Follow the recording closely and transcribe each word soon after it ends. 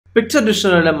Picture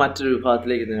ഡിക്ഷണറിയുടെ മറ്റൊരു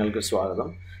വിഭാഗത്തിലേക്ക് നിങ്ങൾക്ക് സ്വാഗതം.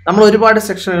 നമ്മൾ ഒരുപാട്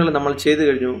സെക്ഷനുകൾ നമ്മൾ ചെയ്തു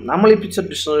കഴിഞ്ഞു. നമ്മൾ ഈ പിക്ചർ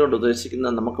ഡിക്ഷണറി കൊണ്ട്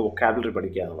ഉദ്ദേശിക്കുന്നത് നമുക്ക് വൊക്കാബുലറി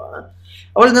പഠിക്കുക എന്നുള്ളതാണ്.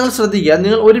 അപ്പോൾ നിങ്ങൾ ശ്രദ്ധിക്കുക,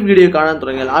 നിങ്ങൾ ഒരു വീഡിയോ കാണാൻ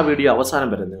തുടങ്ങിയാൽ ആ വീഡിയോ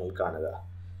അവസാനം വരെ നിങ്ങൾ കാണുക.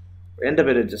 എൻ്റെ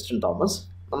പേര് ജസ്റ്റിൻ തോമസ്.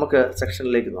 നമുക്ക്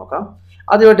സെക്ഷനിലേക്ക് നോക്കാം.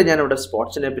 ആദ്യമായിട്ട് ഞാനിവിടെ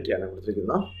സ്പോർട്സിനെ പറ്റിയാണ്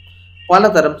കൊടുത്തിരിക്കുന്നത്.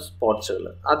 പലതരം സ്പോർട്സുകൾ.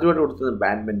 ആദ്യമായിട്ട് കൊടുത്തത്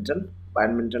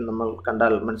ബാഡ്മിൻ്റൺ നമ്മൾ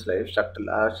കണ്ടാൽ മനസ്സിലായി.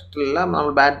 ഷട്ടിലല്ല,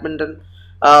 നമ്മൾ ബാഡ്മിൻ്റൺ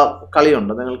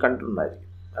കളിയുണ്ട്, നിങ്ങൾ കണ്ടിട്ടുണ്ടായിരിക്കും.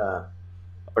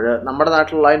 അപ്പോൾ നമ്മുടെ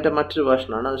നാട്ടിലുള്ള അതിൻ്റെ മറ്റൊരു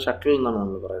വേർഷനാണ്, അത് ഷട്ടിൽ എന്നാണ്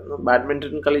നമ്മൾ പറയുന്നത്.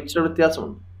 ബാഡ്മിൻ്റൺ കളി ഇച്ചിരി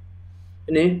വ്യത്യാസമുണ്ട്.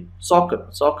 ഇനി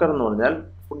സോക്കർ എന്ന് പറഞ്ഞാൽ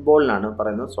ഫുട്ബോളിനാണ്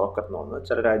പറയുന്നത് സോക്കർ എന്ന് പറയുന്നത്.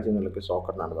 ചില രാജ്യങ്ങളിലൊക്കെ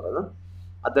സോക്കർ എന്നാണ് പറയുന്നത്.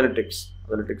 അത്ലറ്റിക്സ്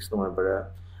എന്ന് പറയുമ്പോൾ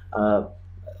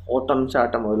ഓട്ടം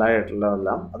ചാട്ടം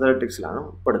മുതലായിട്ടുള്ളതെല്ലാം അത്ലറ്റിക്സിലാണ്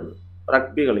ഉൾപ്പെടുന്നത്.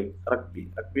 റഗ്ബി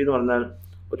എന്ന് പറഞ്ഞാൽ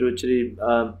ഒരു ഇച്ചിരി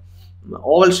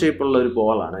ഓവൽ ഷേപ്പുള്ള ഒരു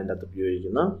ബോളാണ് അതിൻ്റെ അകത്ത്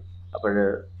ഉപയോഗിക്കുന്നത്. അപ്പോൾ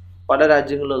പല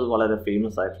രാജ്യങ്ങളിലും അത് വളരെ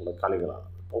ഫേമസ് ആയിട്ടുള്ള കളികളാണ്,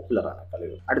 പോപ്പുലറാണ്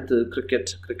കളികൾ. അടുത്ത്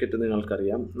ക്രിക്കറ്റ്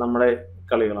നിങ്ങൾക്കറിയാം, നമ്മുടെ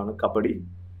കളികളാണ് കബഡി,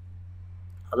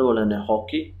 അതുപോലെ തന്നെ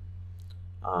ഹോക്കി.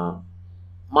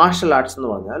 മാർഷൽ ആർട്സ് എന്ന്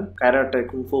പറഞ്ഞാൽ കരാട്ടെ,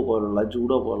 കുംഫു പോലുള്ള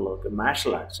ജൂഡോ പോലുള്ളതൊക്കെ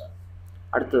മാർഷൽ ആർട്സാണ്.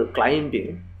 അടുത്ത്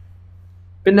ക്ലൈംബിങ്.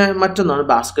 പിന്നെ മറ്റൊന്നാണ്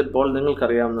basket ball,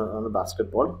 നിങ്ങൾക്കറിയാവുന്നതാണ്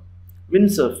basket ball.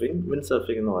 Wind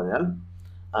surfing എന്ന് പറഞ്ഞാൽ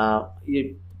ഈ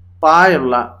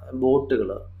പായുള്ള ബോട്ടുകൾ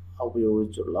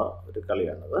ഉപയോഗിച്ചുള്ള ഒരു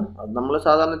കളിയാണത്. അത് നമ്മൾ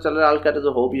സാധാരണ ചില ആൾക്കാരത്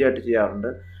ഹോബിയായിട്ട് ചെയ്യാറുണ്ട്,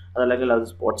 അതല്ലെങ്കിൽ അത്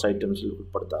സ്പോർട്സ് ഐറ്റംസിൽ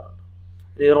ഉൾപ്പെടുത്താറുണ്ട്.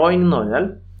 ഈ റോയിങ് എന്ന് പറഞ്ഞാൽ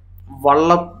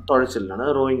വള്ളം തുഴച്ചിലാണ്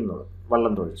റോയിങ് എന്ന് പറയുന്നത്,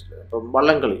 വള്ളം തുഴച്ചിൽ. ഇപ്പം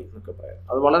വള്ളംകളി എന്നൊക്കെ പറയാം,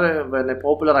 അത് വളരെ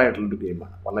പോപ്പുലർ ആയിട്ടുള്ളൊരു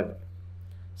ഗെയിമാണ് വള്ളംകളി.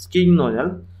 സ്കീയിങ് എന്ന് പറഞ്ഞാൽ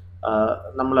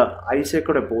നമ്മൾ ഐസിൽ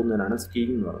കൂടെ പോകുന്നതിനാണ്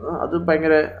സ്കീയിങ് എന്ന് പറയുന്നത്. അത്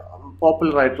ഭയങ്കര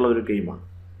പോപ്പുലർ ആയിട്ടുള്ള ഒരു ഗെയിമാണ്,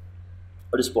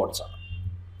 ഒരു സ്പോർട്സാണ്.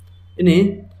 ഇനി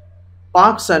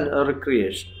പാർക്സ് ആൻഡ്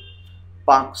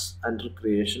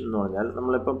റിക്രിയേഷൻ എന്ന് പറഞ്ഞാൽ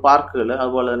നമ്മളിപ്പോൾ പാർക്കുകൾ,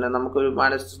 അതുപോലെ തന്നെ നമുക്കൊരു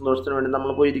മാനസിക സന്തോഷത്തിന് വേണ്ടി നമ്മൾ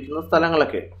പോയിരിക്കുന്ന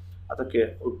സ്ഥലങ്ങളൊക്കെ അതൊക്കെ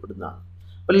ഉൾപ്പെടുന്നതാണ്.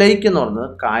 അപ്പോൾ ലേക്ക് എന്ന് പറയുന്നത്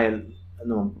കായൽ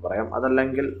എന്ന് നമുക്ക് പറയാം,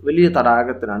 അതല്ലെങ്കിൽ വലിയ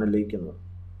തടാകത്തിനാണ് ലേക്ക് എന്ന്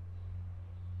പറയുന്നത്.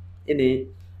 ഇനി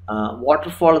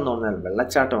വാട്ടർഫാൾ എന്ന് പറഞ്ഞാൽ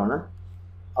വെള്ളച്ചാട്ടമാണ്.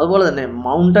 അതുപോലെ തന്നെ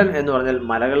മൗണ്ടൻ എന്ന് പറഞ്ഞാൽ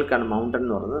മലകൾക്കാണ് മൗണ്ടൻ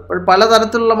എന്ന് പറയുന്നത്. ഇപ്പോൾ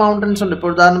പലതരത്തിലുള്ള മൗണ്ടൻസ് ഉണ്ട്.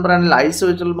 ഇപ്പോൾ ഉദാഹരണം പറയുകയാണെങ്കിൽ ഐസ്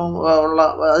വെച്ചുള്ള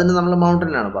അതിന് നമ്മൾ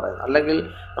മൗണ്ടനാണ് പറയുന്നത്, അല്ലെങ്കിൽ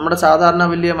നമ്മുടെ സാധാരണ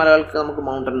വലിയ മലകൾക്ക് നമുക്ക്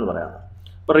മൗണ്ടൻ എന്ന് പറയാം.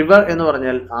 ഇപ്പോൾ റിവർ എന്ന്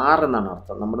പറഞ്ഞാൽ ആറ് എന്നാണ്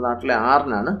അർത്ഥം. നമ്മുടെ നാട്ടിലെ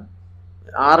ആറിനാണ്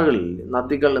ആറുകളിൽ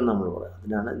നദികൾ എന്ന് നമ്മൾ പറയാം,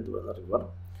 അതിനാണ് എന്ത് പറയുന്നത് റിവർ.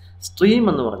 സ്ട്രീം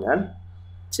എന്ന് പറഞ്ഞാൽ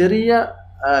ചെറിയ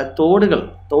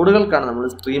തോടുകൾക്കാണ് നമ്മൾ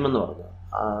സ്ട്രീം എന്ന് പറയുന്നത്.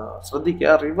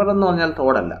 ശ്രദ്ധിക്കുക, റിവർ എന്ന് പറഞ്ഞാൽ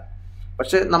തോടല്ല,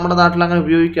 പക്ഷേ നമ്മുടെ നാട്ടിൽ അങ്ങനെ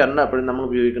ഉപയോഗിക്കാറുണ്ട്. അപ്പോഴും നമ്മൾ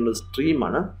ഉപയോഗിക്കേണ്ടത്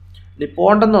സ്ട്രീമാണ്. ഇനി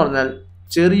പോണ്ട് എന്ന് പറഞ്ഞാൽ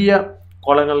ചെറിയ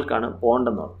കുളങ്ങൾക്കാണ് പോണ്ട്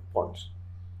എന്ന് പറയുന്നത്, പോണ്ട്.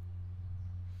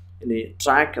 ഇനി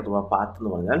ട്രാക്ക് അഥവാ പാത്ത്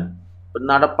എന്ന് പറഞ്ഞാൽ ഇപ്പം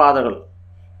നടപ്പാതകൾ.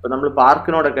 ഇപ്പം നമ്മൾ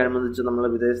പാർക്കിനോടൊക്കെ അനുബന്ധിച്ച് നമ്മൾ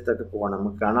വിദേശത്തൊക്കെ പോകണം,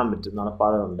 നമുക്ക് കാണാൻ പറ്റും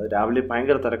നടപ്പാതകളുണ്ട്. രാവിലെ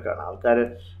ഭയങ്കര തിരക്കാണ്, ആൾക്കാർ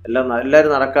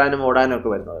എല്ലാവരും നടക്കാനും ഓടാനും ഒക്കെ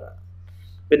വരുന്നവരാണ്.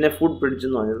 പിന്നെ ഫുഡ് ബ്രിഡ്ജ്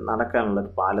എന്ന് പറഞ്ഞാൽ നടക്കാനുള്ള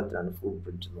ഒരു പാലത്തിനാണ് ഫുഡ്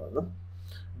ബ്രിഡ്ജ് എന്ന് പറയുന്നത്.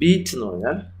 ബീച്ച് എന്ന്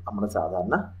പറഞ്ഞാൽ നമ്മുടെ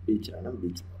സാധാരണ ബീച്ചിലാണ്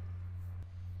ബീച്ച് എന്ന് പറയുന്നത്.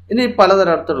 ഇനി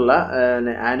പലതരത്തിലുള്ള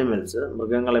ആനിമൽസ്,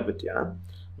 മൃഗങ്ങളെ പറ്റിയാണ്.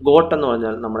 ഗോട്ട് എന്ന്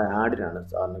പറഞ്ഞാൽ നമ്മുടെ ആടിനാണ്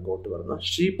സാധാരണ ഗോട്ട് പറയുന്നത്.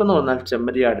 ഷീപ്പ് എന്ന് പറഞ്ഞാൽ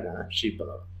ചെമ്മരിയാടിനാണ് ഷീപ്പ്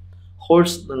എന്ന് പറയുന്നത്.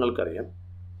 ഹോഴ്സ് നിങ്ങൾക്കറിയാം,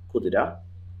 കുതിര.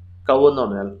 കൗ എന്ന്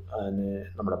പറഞ്ഞാൽ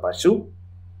നമ്മുടെ പശു.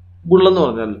 ബുള്ളെന്ന്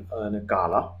പറഞ്ഞാൽ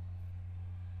കാള.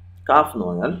 കാഫ് എന്ന്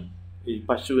പറഞ്ഞാൽ ഈ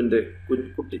പശുവിൻ്റെ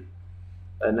കുട്ടി,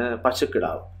 അതിന്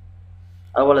പശുക്കിടാവ്.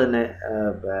 അതുപോലെ തന്നെ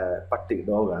പട്ടി,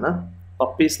 ഡോഗാണ്.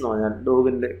 പപ്പീസ് എന്ന് പറഞ്ഞാൽ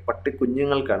ഡോഗിൻ്റെ പട്ടി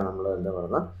കുഞ്ഞുങ്ങൾക്കാണ് നമ്മൾ എന്താ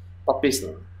പറയുന്നത് പപ്പീസ്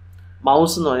എന്ന് പറയുന്നത്.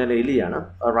 മൗസ് എന്ന് പറഞ്ഞാൽ എലിയാണ്.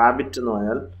 റാബിറ്റ് എന്ന്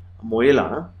പറഞ്ഞാൽ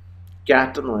മുയലാണ്.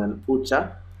 ക്യാറ്റ് എന്ന് പറഞ്ഞാൽ പൂച്ച.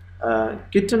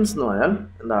 കിറ്റൻസ് എന്ന് പറഞ്ഞാൽ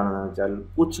എന്താണെന്ന് വെച്ചാൽ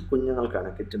പൂച്ച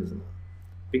കുഞ്ഞുങ്ങൾക്കാണ് കിറ്റൻസ് എന്ന് പറയുന്നത്.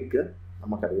 പിഗ്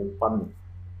നമുക്കറിയാം, പന്നി.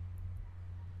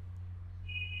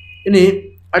 ഇനി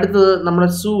അടുത്തത് നമ്മുടെ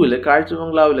സൂവിൽ, കാഴ്ച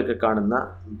ബംഗ്ലാവിലൊക്കെ കാണുന്ന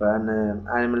പിന്നെ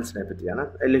ആനിമൽസിനെ പറ്റിയാണ്.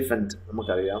 എലിഫൻറ്റ്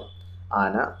നമുക്കറിയാം,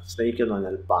 ആന. സ്നേക്ക് എന്ന്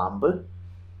പറഞ്ഞാൽ പാമ്പ്.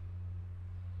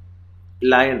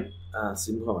 ലയൺ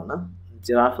സിംഹമാണ്.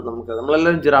 ജിറാഫ്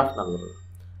നമ്മളെല്ലാവരും ജിറാഫ് എന്നാണ് പറയുന്നത്.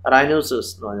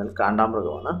 റൈനോസേഴ്സ് എന്ന് പറഞ്ഞാൽ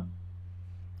കാണ്ടാമൃഗമാണ്.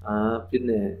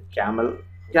 പിന്നെ ക്യാമൽ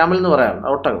എന്ന് പറയാറുണ്ട്,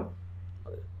 ഒട്ടകം.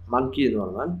 മങ്കി എന്ന്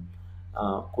പറഞ്ഞാൽ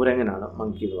കുരങ്ങനാണ്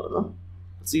മങ്കി എന്ന് പറയുന്നത്.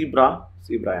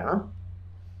 സീബ്രയാണ്.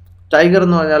 ടൈഗർ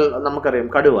എന്ന് പറഞ്ഞാൽ നമുക്കറിയാം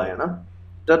കടുവയാണ്.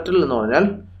 ടെർട്ടിൽ എന്ന് പറഞ്ഞാൽ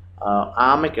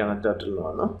ആമയ്ക്കാണ് ടെർട്ടിൽ എന്ന്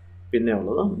പറയുന്നത്. പിന്നെ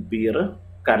ഉള്ളത് ബിയർ,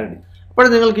 കരടി. അപ്പോൾ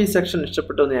നിങ്ങൾക്ക് ഈ സെക്ഷൻ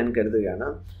ഇഷ്ടപ്പെട്ടു എന്ന് ഞാൻ കരുതുകയാണ്.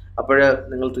 അപ്പോൾ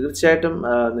നിങ്ങൾ തീർച്ചയായിട്ടും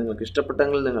നിങ്ങൾക്ക്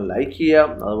ഇഷ്ടപ്പെട്ടെങ്കിൽ നിങ്ങൾ ലൈക്ക്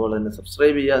ചെയ്യുക, അതുപോലെ തന്നെ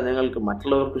സബ്സ്ക്രൈബ് ചെയ്യുക, നിങ്ങൾക്ക്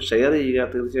മറ്റുള്ളവർക്ക് ഷെയർ ചെയ്യുക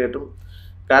തീർച്ചയായിട്ടും.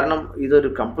 കാരണം ഇതൊരു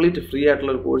കംപ്ലീറ്റ് ഫ്രീ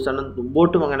ആയിട്ടുള്ള ഒരു കോഴ്സാണ്.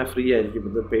 മുമ്പോട്ടും അങ്ങനെ ഫ്രീ ആയിരിക്കും.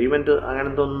 ഇത് പേയ്മെൻറ്റ്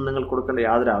അങ്ങനത്തെ ഒന്നും നിങ്ങൾ കൊടുക്കേണ്ട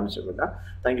യാതൊരു ആവശ്യമില്ല.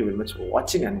 Thank you very much for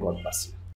watching and God bless you.